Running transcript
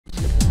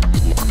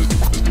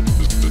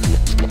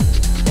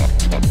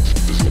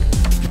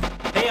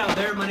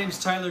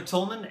Tyler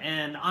Tolman,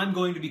 and I'm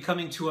going to be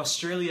coming to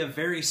Australia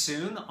very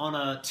soon on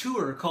a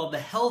tour called the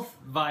Health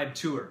Vibe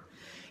Tour.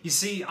 You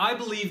see, I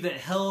believe that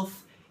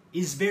health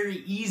is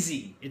very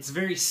easy. It's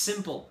very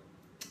simple.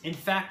 In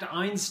fact,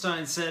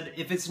 Einstein said,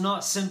 if it's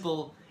not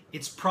simple,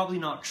 it's probably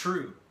not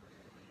true.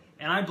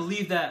 And I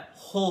believe that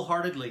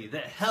wholeheartedly,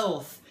 that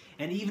health,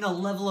 and even a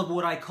level of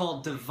what I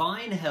call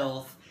divine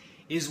health,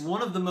 is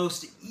one of the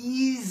most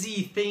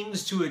easy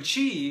things to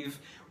achieve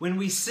when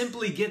we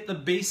simply get the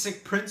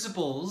basic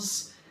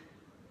principles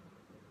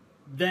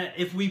that,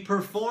 if we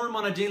perform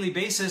on a daily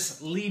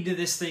basis, lead to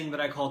this thing that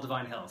I call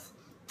divine health.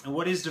 And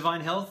what is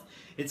divine health?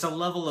 It's a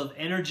level of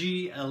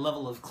energy, a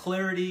level of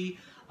clarity,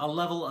 a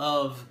level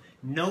of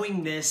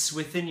knowingness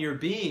within your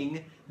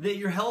being that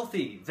you're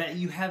healthy, that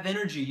you have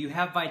energy, you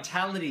have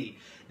vitality,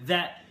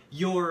 that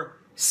your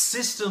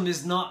system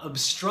is not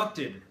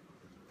obstructed.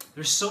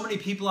 There's so many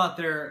people out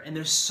there, and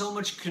there's so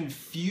much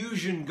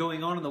confusion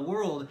going on in the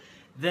world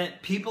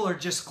that people are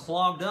just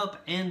clogged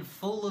up and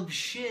full of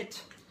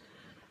shit.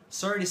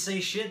 Sorry to say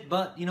shit,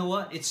 but you know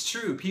what? It's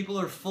true. People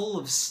are full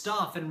of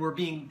stuff, and we're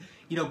being,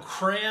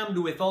 crammed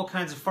with all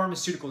kinds of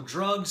pharmaceutical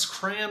drugs,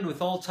 crammed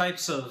with all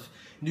types of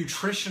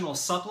nutritional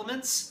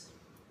supplements.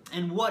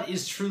 And what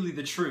is truly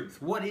the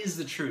truth? What is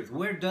the truth?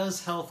 Where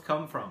does health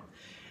come from?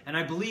 And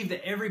I believe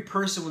that every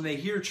person, when they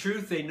hear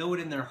truth, they know it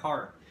in their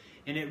heart.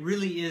 And it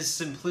really is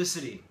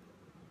simplicity.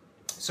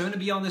 So I'm going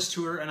to be on this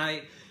tour, and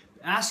I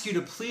ask you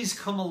to please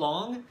come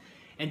along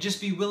and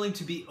just be willing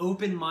to be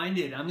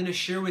open-minded. I'm going to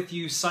share with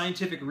you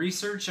scientific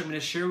research. I'm going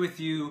to share with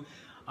you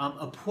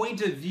a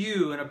point of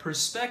view and a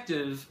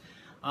perspective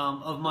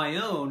of my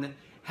own,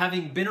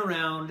 having been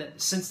around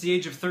since the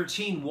age of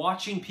 13,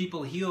 watching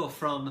people heal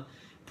from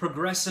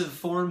progressive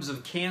forms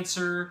of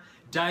cancer,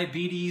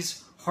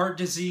 diabetes, heart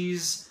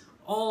disease,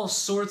 all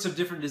sorts of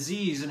different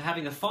disease, and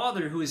having a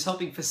father who is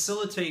helping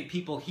facilitate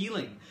people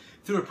healing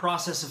through a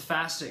process of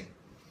fasting.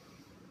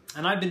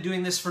 And I've been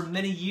doing this for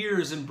many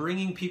years and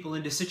bringing people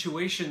into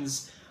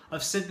situations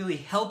of simply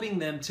helping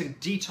them to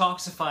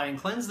detoxify and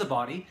cleanse the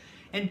body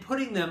and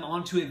putting them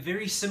onto a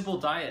very simple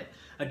diet.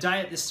 A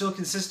diet that still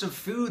consists of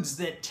foods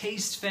that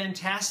taste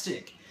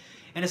fantastic.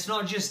 And it's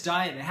not just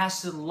diet, it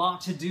has a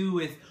lot to do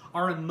with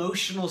our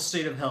emotional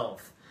state of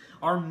health,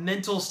 our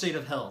mental state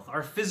of health,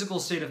 our physical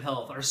state of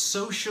health, our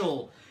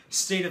social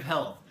state of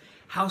health,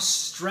 how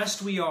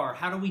stressed we are,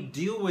 how do we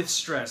deal with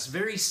stress,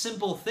 very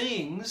simple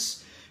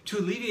things to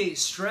alleviate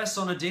stress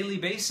on a daily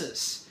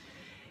basis.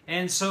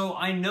 And so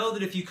I know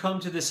that if you come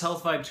to this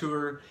Health Vibe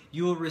Tour,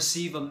 you will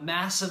receive a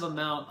massive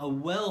amount, a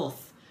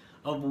wealth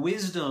of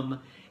wisdom,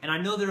 and I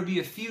know there will be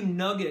a few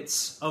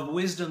nuggets of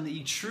wisdom that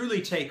you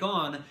truly take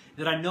on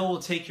that I know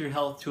will take your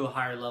health to a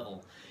higher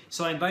level.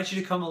 So I invite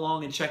you to come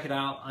along and check it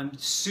out. I'm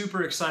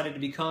super excited to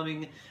be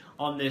coming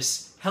on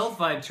this Health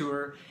Vibe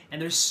Tour,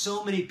 and there's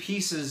so many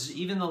pieces,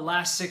 even the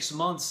last 6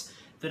 months,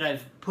 that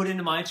I've put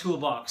into my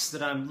toolbox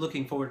that I'm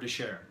looking forward to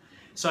share.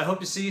 So I hope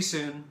to see you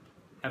soon.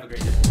 Have a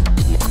great day.